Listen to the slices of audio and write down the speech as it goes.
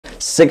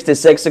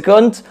66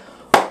 seconds.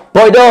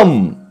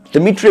 Boydom!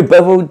 Dmitry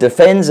Bivol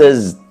defends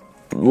his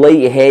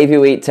light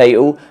heavyweight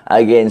title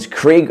against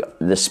Craig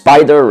the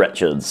Spider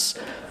Richards.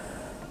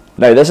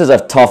 Now, this is a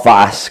tough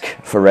ask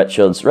for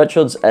Richards.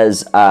 Richards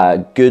is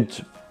a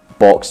good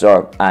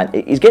boxer and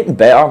he's getting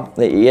better.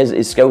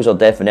 His skills are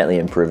definitely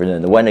improving,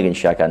 and the win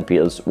against Shakan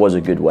Peters was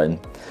a good win.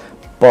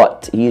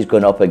 But he's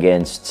going up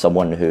against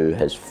someone who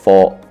has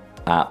fought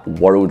at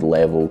world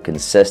level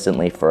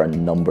consistently for a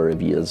number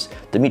of years.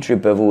 Dmitry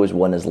Bivol has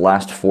won his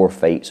last 4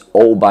 fights,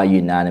 all by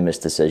unanimous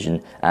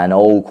decision, and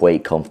all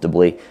quite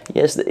comfortably.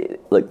 Yes,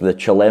 like the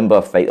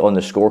Chilemba fight on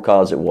the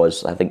scorecards, it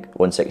was, I think,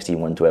 116,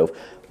 112.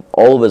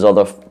 All of his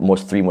other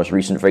 3 most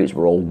recent fights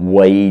were all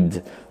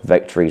wide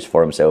victories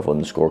for himself on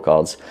the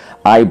scorecards.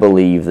 I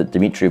believe that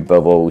Dmitry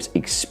Bivol's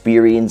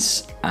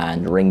experience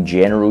and ring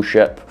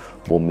generalship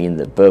will mean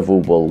that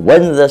Bivol will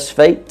win this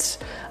fight,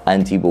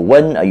 and he will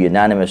win a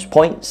unanimous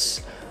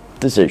points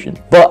decision.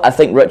 But I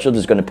think Richards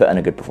is going to put in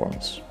a good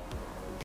performance.